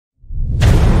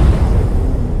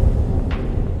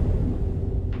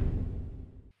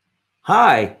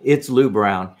Hi, it's Lou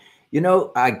Brown.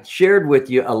 I shared with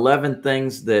you 11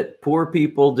 things that poor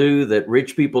people do that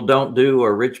rich people don't do,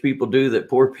 or rich people do that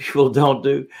poor people don't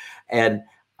do. And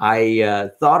I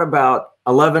thought about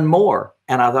 11 more,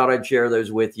 and I thought I'd share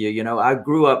those with you. I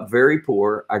grew up very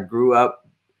poor. I grew up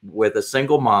with a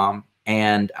single mom,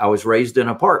 and I was raised in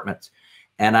apartments.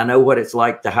 And I know what it's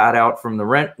like to hide out from the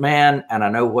rent man, and I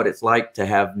know what it's like to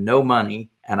have no money,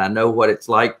 and I know what it's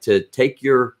like to take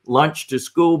your lunch to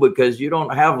school because you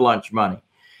don't have lunch money.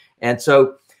 And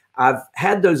so I've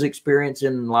had those experiences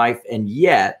in life, and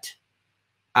yet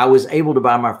I was able to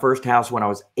buy my first house when I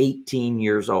was 18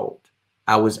 years old.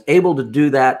 I was able to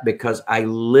do that because I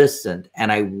listened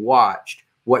and I watched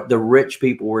what the rich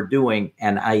people were doing,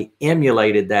 and I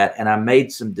emulated that, and I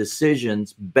made some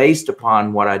decisions based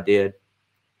upon what I did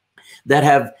that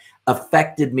have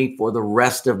affected me for the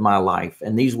rest of my life.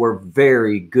 And these were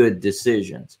very good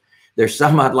decisions. There's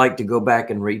some I'd like to go back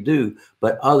and redo,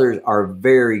 but others are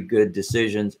very good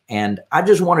decisions. And I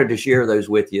just wanted to share those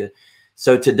with you.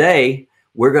 So today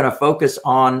we're going to focus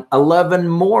on 11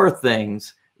 more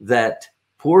things that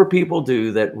poor people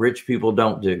do that rich people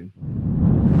don't do.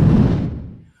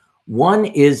 One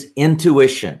is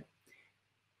intuition.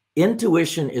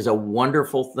 Intuition is a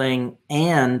wonderful thing,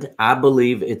 and I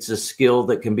believe it's a skill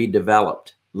that can be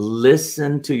developed.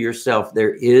 Listen to yourself.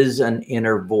 There is an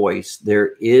inner voice.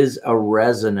 There is a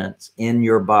resonance in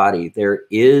your body. There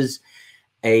is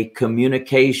a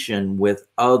communication with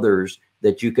others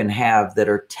that you can have that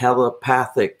are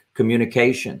telepathic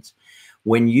communications.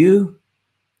 When you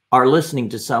are listening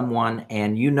to someone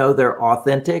and you know they're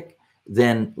authentic,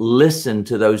 then listen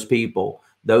to those people.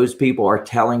 Those people are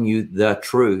telling you the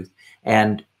truth.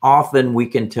 And often we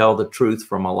can tell the truth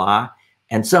from a lie.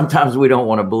 And sometimes we don't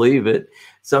want to believe it.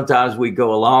 Sometimes we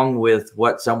go along with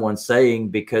what someone's saying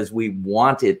because we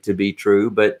want it to be true.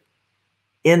 But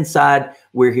inside,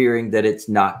 we're hearing that it's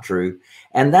not true.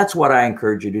 And that's what I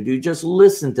encourage you to do. Just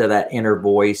listen to that inner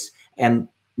voice and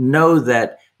know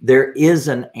that there is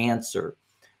an answer.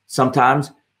 Sometimes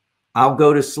I'll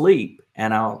go to sleep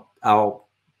and I'll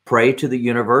pray to the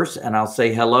universe and I'll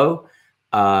say, hello,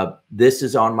 this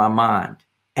is on my mind.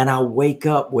 And I'll wake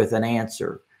up with an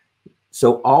answer.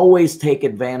 So always take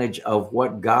advantage of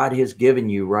what God has given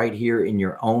you right here in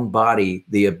your own body,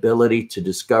 the ability to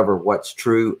discover what's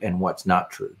true and what's not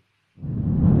true.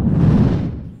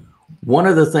 One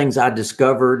of the things I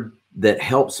discovered that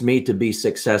helps me to be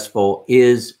successful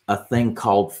is a thing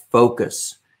called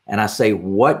focus. And I say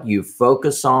what you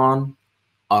focus on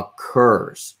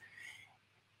occurs.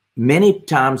 Many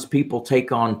times people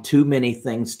take on too many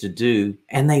things to do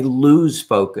and they lose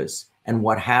focus. And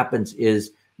what happens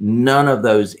is none of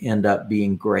those end up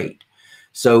being great.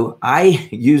 So I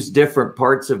use different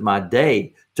parts of my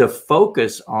day to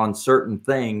focus on certain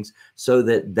things so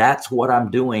that that's what I'm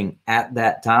doing at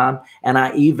that time. And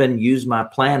I even use my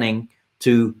planning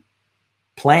to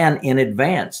plan in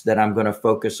advance that I'm going to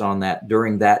focus on that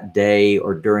during that day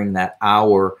or during that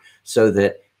hour so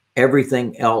that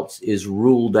everything else is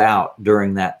ruled out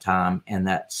during that time. And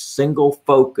that single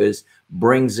focus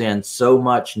brings in so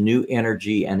much new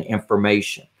energy and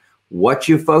information. What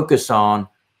you focus on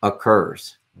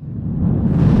occurs.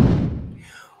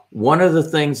 One of the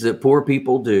things that poor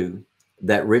people do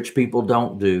that rich people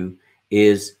don't do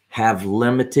is have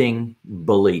limiting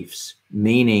beliefs,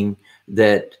 meaning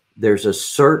that there's a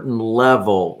certain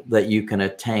level that you can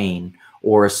attain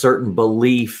or a certain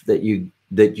belief that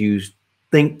you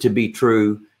think to be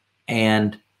true,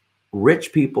 and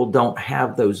rich people don't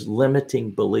have those limiting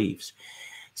beliefs.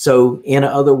 So in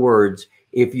other words,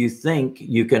 if you think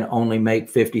you can only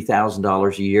make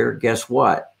 $50,000 a year, guess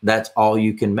what? That's all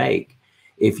you can make.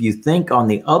 If you think, on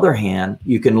the other hand,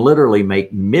 you can literally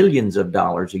make millions of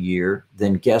dollars a year,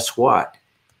 then guess what?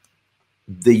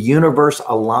 The universe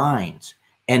aligns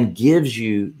and gives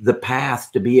you the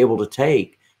path to be able to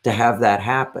take to have that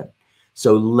happen.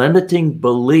 So limiting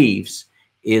beliefs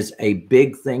is a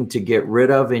big thing to get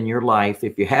rid of in your life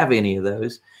if you have any of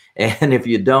those. And if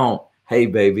you don't, hey,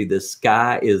 baby, the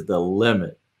sky is the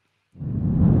limit.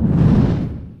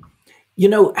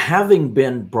 Having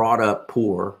been brought up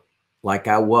poor, like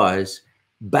I was,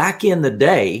 back in the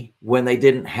day when they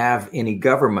didn't have any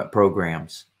government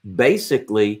programs,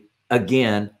 basically,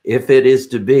 again, if it is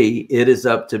to be, it is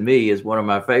up to me is one of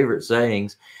my favorite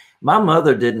sayings. My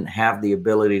mother didn't have the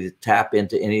ability to tap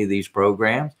into any of these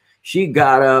programs. She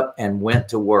got up and went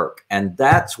to work. And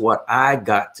that's what I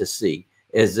got to see,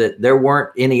 is that there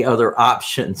weren't any other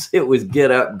options. It was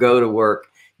get up, go to work.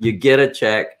 You get a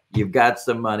check. You've got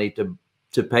some money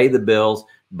to pay the bills,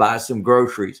 buy some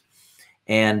groceries.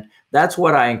 And that's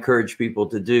what I encourage people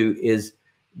to do, is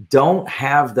Don't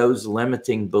have those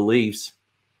limiting beliefs.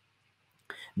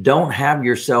 Don't have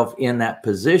yourself in that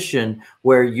position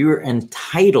where you're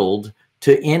entitled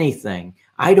to anything.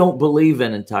 I don't believe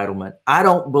in entitlement. I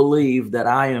don't believe that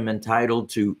I am entitled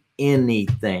to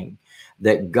anything.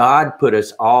 That God put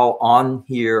us all on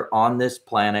here on this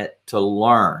planet to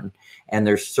learn. And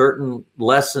there's certain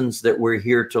lessons that we're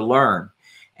here to learn.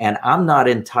 And I'm not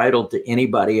entitled to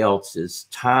anybody else's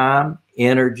time,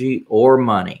 energy, or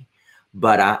money.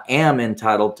 But I am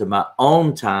entitled to my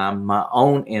own time, my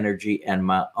own energy, and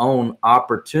my own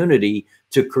opportunity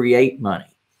to create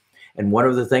money. And one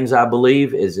of the things I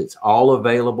believe is it's all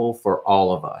available for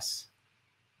all of us.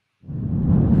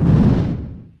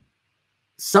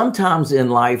 Sometimes in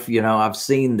life, you know, I've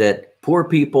seen that poor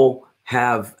people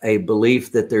have a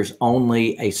belief that there's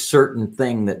only a certain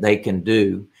thing that they can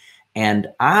do. And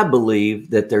I believe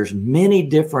that there's many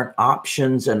different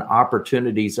options and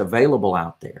opportunities available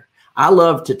out there. I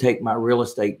love to take my real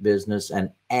estate business and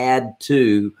add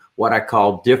to what I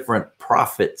call different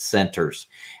profit centers.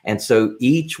 And so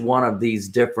each one of these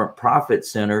different profit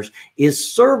centers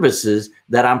is services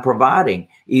that I'm providing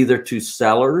either to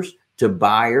sellers, to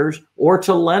buyers, or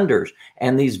to lenders.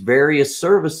 And these various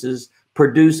services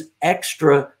produce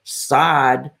extra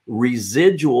side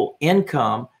residual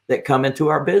income that come into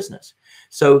our business.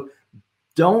 So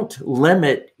don't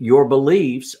limit your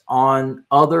beliefs on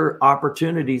other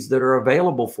opportunities that are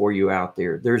available for you out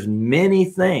there. There's many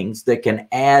things that can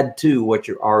add to what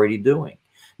you're already doing.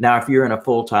 Now, if you're in a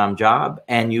full-time job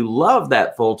and you love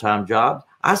that full-time job,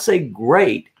 I say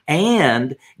great,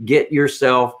 and get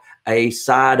yourself a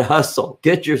side hustle.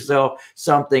 Get yourself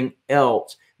something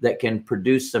else that can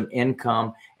produce some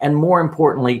income, and more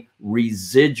importantly,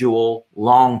 residual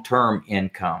long-term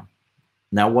income.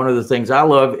 Now, one of the things I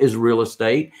love is real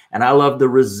estate, and I love the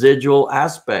residual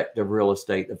aspect of real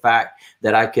estate. The fact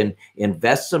that I can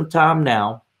invest some time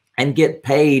now and get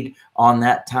paid on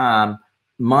that time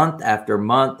month after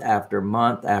month after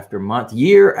month after month,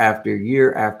 year after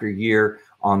year after year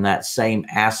on that same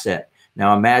asset.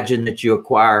 Now, imagine that you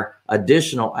acquire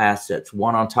additional assets,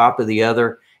 one on top of the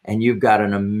other, and you've got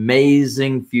an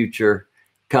amazing future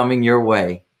coming your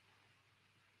way.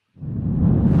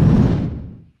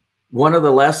 One of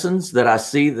the lessons that I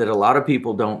see that a lot of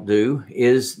people don't do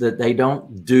is that they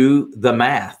don't do the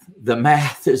math. The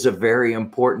math is a very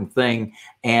important thing.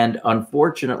 And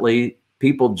unfortunately,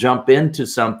 people jump into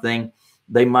something.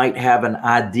 They might have an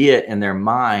idea in their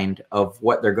mind of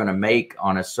what they're going to make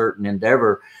on a certain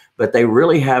endeavor, but they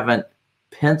really haven't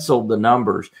penciled the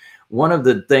numbers. One of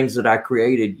the things that I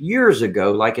created years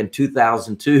ago, like in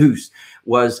 2002,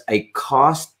 was a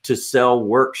cost to sell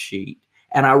worksheet.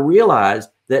 And I realized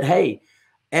that, hey,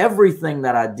 everything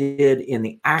that I did in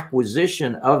the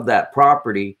acquisition of that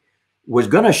property was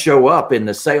going to show up in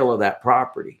the sale of that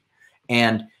property.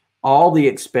 And all the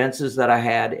expenses that I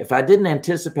had, if I didn't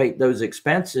anticipate those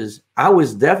expenses, I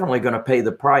was definitely going to pay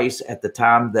the price at the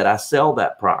time that I sell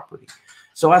that property.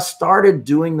 So I started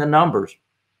doing the numbers,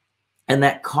 and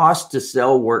that cost to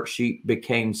sell worksheet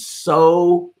became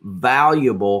so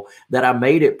valuable that I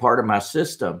made it part of my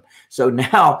system. So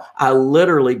now I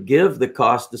literally give the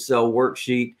cost to sell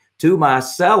worksheet to my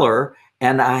seller,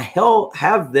 and I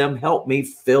have them help me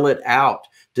fill it out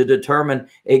to determine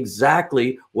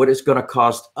exactly what it's going to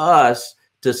cost us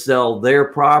to sell their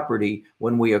property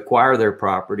when we acquire their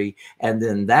property. And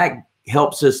then that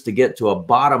helps us to get to a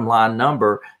bottom line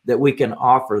number that we can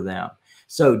offer them.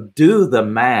 So do the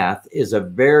math is a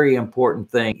very important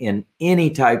thing in any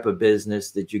type of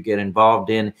business that you get involved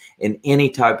in any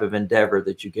type of endeavor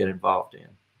that you get involved in.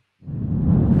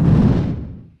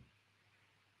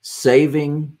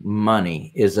 Saving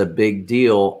money is a big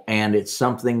deal, and it's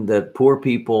something that poor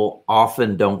people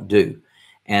often don't do.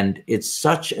 And it's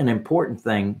such an important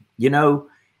thing. You know,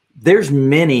 there's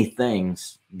many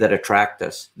things that attract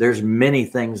us. There's many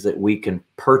things that we can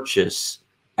purchase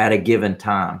at a given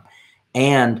time.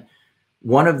 And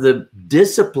one of the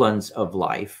disciplines of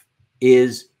life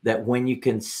is that when you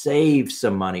can save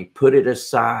some money, put it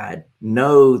aside,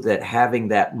 know that having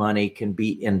that money can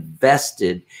be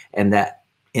invested, and that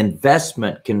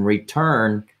investment can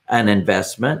return an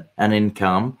investment, an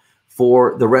income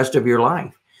for the rest of your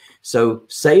life. So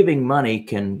saving money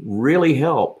can really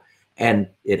help, and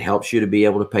it helps you to be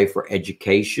able to pay for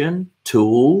education,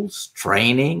 tools,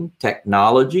 training,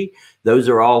 technology. Those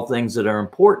are all things that are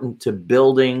important to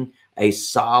building a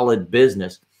solid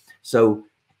business. So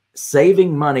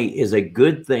saving money is a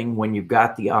good thing when you've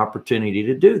got the opportunity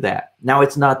to do that. Now,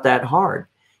 it's not that hard.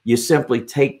 You simply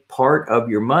take part of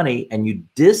your money and you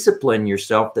discipline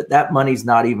yourself that that money's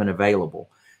not even available.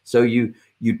 So you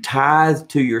tithe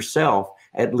to yourself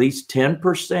at least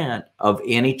 10% of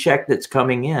any check that's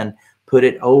coming in, put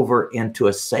it over into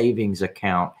a savings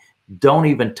account. Don't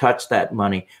even touch that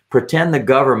money. Pretend the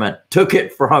government took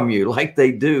it from you like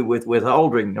they do with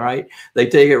withholding, right? They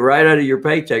take it right out of your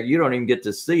paycheck. You don't even get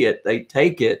to see it. They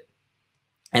take it,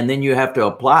 and then you have to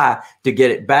apply to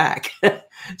get it back.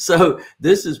 So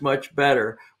this is much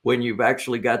better when you've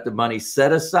actually got the money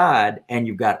set aside and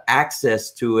you've got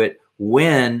access to it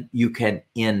when you can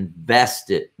invest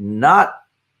it, not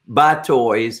buy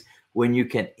toys, when you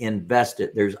can invest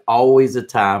it. There's always a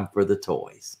time for the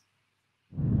toys.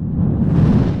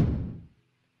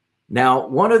 Now,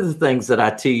 one of the things that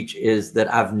I teach is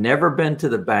that I've never been to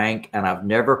the bank and I've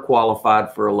never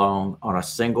qualified for a loan on a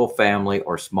single family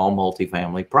or small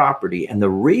multifamily property. And the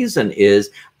reason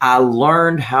is I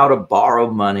learned how to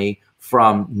borrow money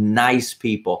from nice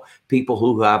people, people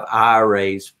who have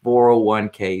IRAs,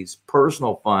 401ks,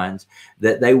 personal funds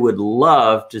that they would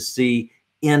love to see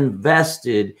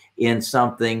invested in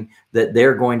something that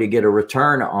they're going to get a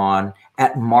return on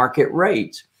at market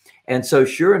rates. And so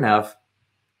sure enough,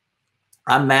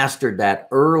 I mastered that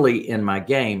early in my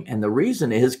game. And the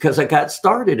reason is because I got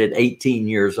started at 18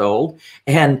 years old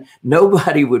and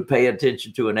nobody would pay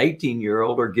attention to an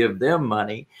 18-year-old or give them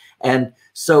money. And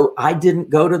so I didn't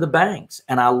go to the banks,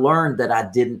 and I learned that I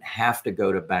didn't have to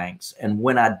go to banks. And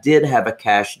when I did have a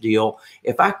cash deal,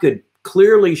 if I could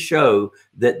clearly show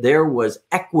that there was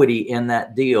equity in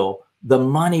that deal, the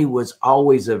money was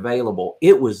always available.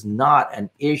 It was not an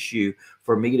issue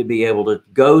for me to be able to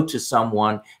go to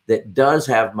someone that does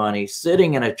have money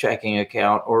sitting in a checking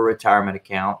account or retirement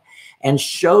account and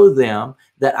show them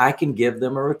that I can give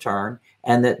them a return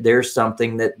and that there's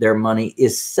something that their money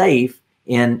is safe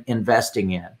in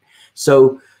investing in.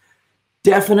 So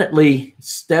definitely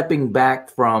stepping back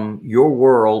from your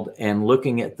world and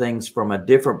looking at things from a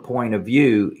different point of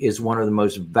view is one of the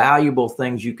most valuable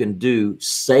things you can do.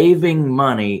 Saving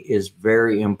money is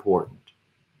very important.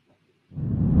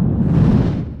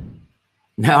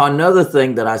 Now, another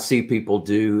thing that I see people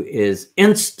do is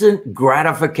instant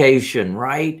gratification,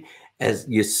 right? As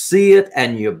you see it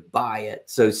and you buy it.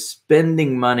 So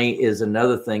spending money is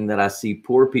another thing that I see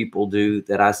poor people do,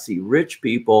 that I see rich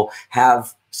people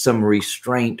have some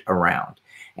restraint around.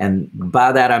 And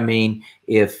by that, I mean,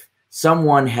 if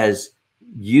someone has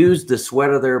used the sweat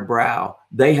of their brow,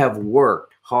 they have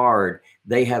worked hard,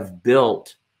 they have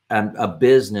built a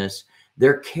business,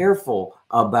 they're careful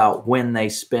about when they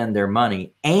spend their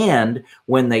money. And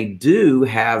when they do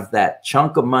have that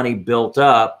chunk of money built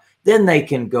up, then they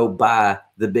can go buy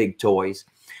the big toys.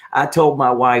 I told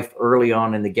my wife early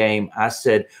on in the game, I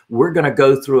said, we're going to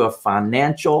go through a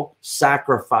financial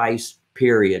sacrifice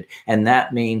period. And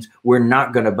that means we're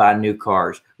not going to buy new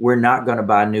cars. We're not going to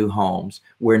buy new homes.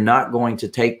 We're not going to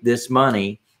take this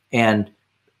money and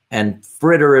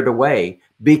fritter it away,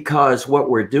 because what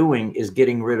we're doing is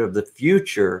getting rid of the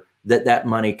future that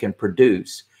money can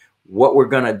produce. What we're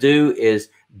going to do is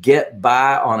get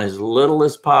by on as little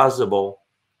as possible,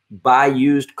 buy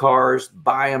used cars,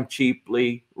 buy them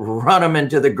cheaply, run them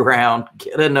into the ground,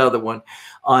 get another one,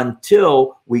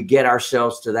 until we get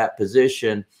ourselves to that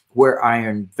position where our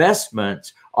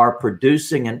investments are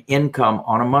producing an income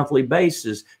on a monthly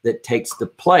basis that takes the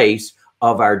place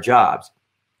of our jobs.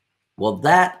 Well,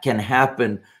 that can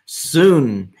happen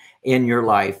soon in your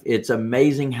life. It's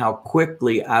amazing how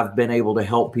quickly I've been able to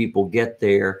help people get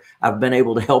there. I've been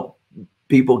able to help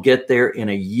people get there in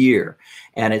a year.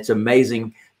 And it's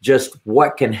amazing just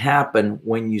what can happen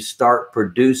when you start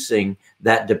producing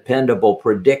that dependable,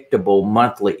 predictable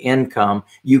monthly income.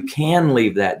 You can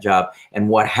leave that job. And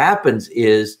what happens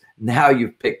is now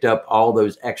you've picked up all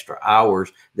those extra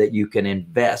hours that you can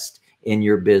invest in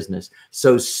your business.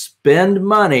 So spend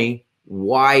money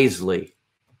wisely.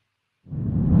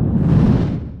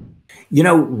 You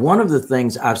know, one of the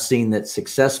things I've seen that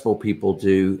successful people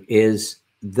do is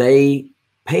they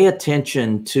pay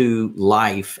attention to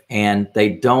life and they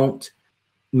don't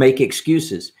make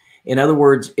excuses. In other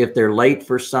words, if they're late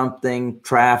for something,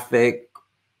 traffic,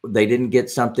 they didn't get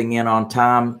something in on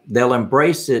time, they'll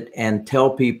embrace it and tell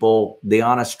people the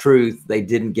honest truth. They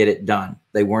didn't get it done.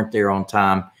 They weren't there on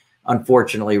time.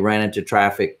 Unfortunately, ran into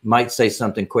traffic, might say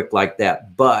something quick like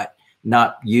that, but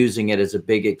not using it as a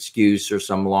big excuse or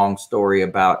some long story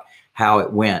about how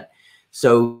it went.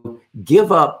 So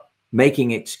give up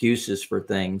making excuses for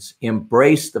things,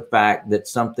 embrace the fact that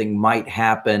something might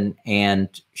happen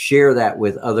and share that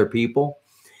with other people.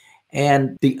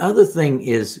 And the other thing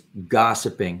is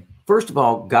gossiping. First of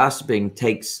all, gossiping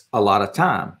takes a lot of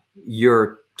time.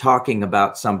 You're talking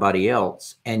about somebody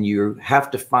else, and you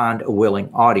have to find a willing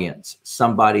audience,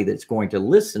 somebody that's going to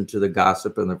listen to the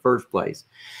gossip in the first place.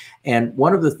 And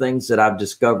one of the things that I've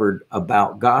discovered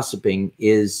about gossiping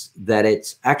is that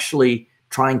it's actually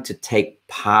trying to take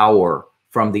power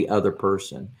from the other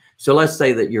person. So let's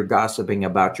say that you're gossiping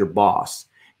about your boss.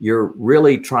 You're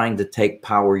really trying to take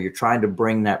power. You're trying to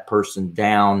bring that person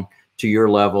down to your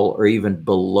level or even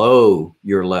below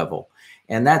your level.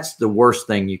 And that's the worst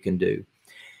thing you can do.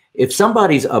 If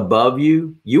somebody's above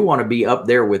you, you want to be up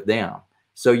there with them.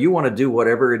 So you want to do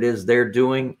whatever it is they're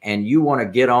doing, and you want to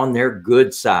get on their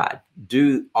good side.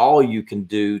 Do all you can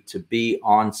do to be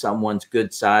on someone's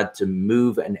good side, to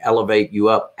move and elevate you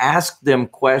up. Ask them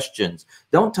questions.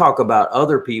 Don't talk about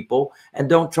other people, and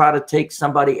don't try to take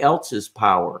somebody else's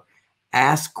power.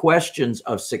 Ask questions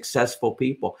of successful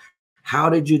people. How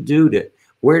did you do it?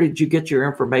 Where did you get your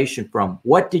information from?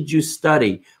 What did you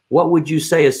study? What would you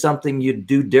say is something you'd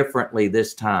do differently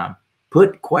this time?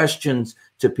 Put questions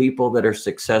to people that are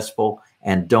successful,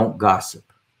 and don't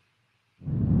gossip.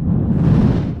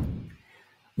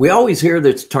 We always hear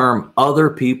this term, other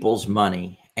people's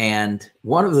money. And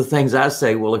one of the things I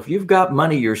say, well, if you've got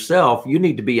money yourself, you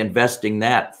need to be investing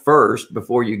that first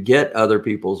before you get other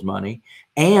people's money,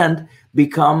 and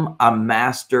become a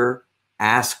master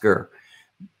asker.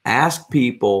 Ask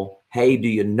people, hey, do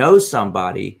you know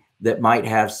somebody that might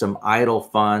have some idle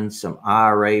funds, some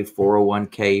IRA,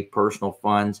 401k, personal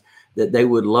funds that they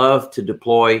would love to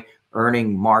deploy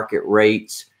earning market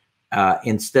rates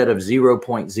instead of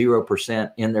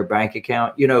 0.0% in their bank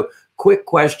account? You know, quick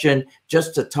question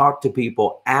just to talk to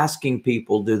people, asking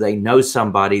people, do they know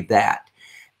somebody that?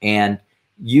 And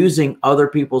using other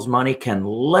people's money can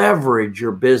leverage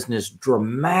your business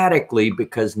dramatically,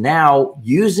 because now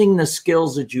using the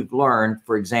skills that you've learned,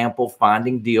 for example,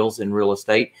 finding deals in real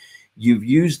estate, you've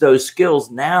used those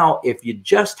skills. Now, if you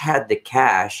just had the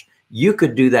cash, you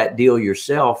could do that deal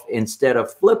yourself instead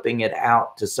of flipping it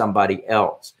out to somebody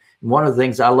else. And one of the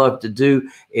things I love to do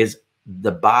is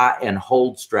the buy and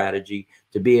hold strategy,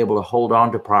 to be able to hold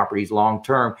on to properties long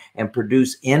term and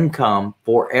produce income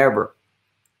forever.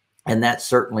 And that's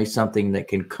certainly something that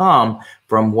can come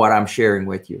from what I'm sharing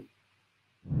with you.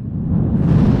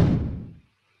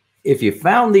 If you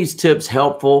found these tips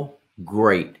helpful,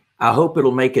 great. I hope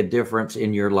it'll make a difference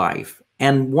in your life.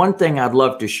 And one thing I'd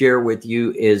love to share with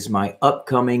you is my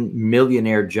upcoming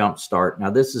Millionaire Jumpstart.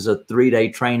 Now, this is a 3-day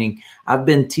training. I've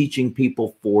been teaching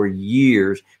people for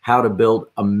years how to build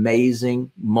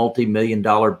amazing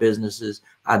multi-million-dollar businesses.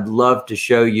 I'd love to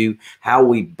show you how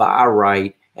we buy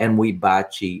right and we buy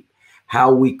cheap,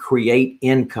 how we create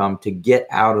income to get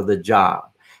out of the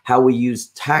job, how we use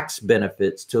tax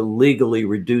benefits to legally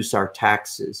reduce our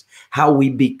taxes, how we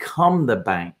become the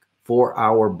bank for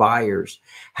our buyers,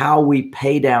 how we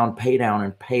pay down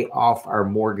and pay off our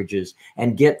mortgages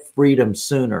and get freedom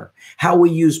sooner, how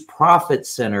we use profit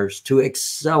centers to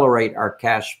accelerate our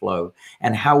cash flow,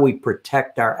 and how we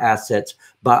protect our assets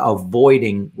by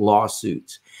avoiding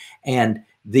lawsuits. And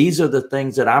these are the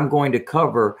things that I'm going to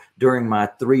cover during my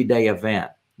 3-day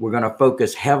event. We're going to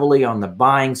focus heavily on the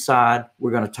buying side.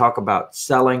 We're going to talk about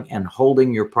selling and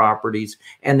holding your properties.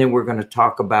 And then we're going to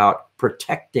talk about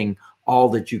protecting all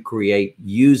that you create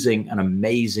using an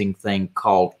amazing thing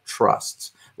called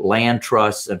trusts, land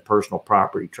trusts and personal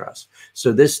property trusts.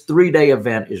 So this 3-day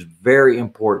event is very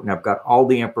important. I've got all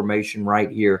the information right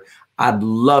here. I'd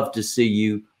love to see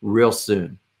you real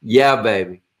soon. Yeah,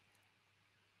 baby.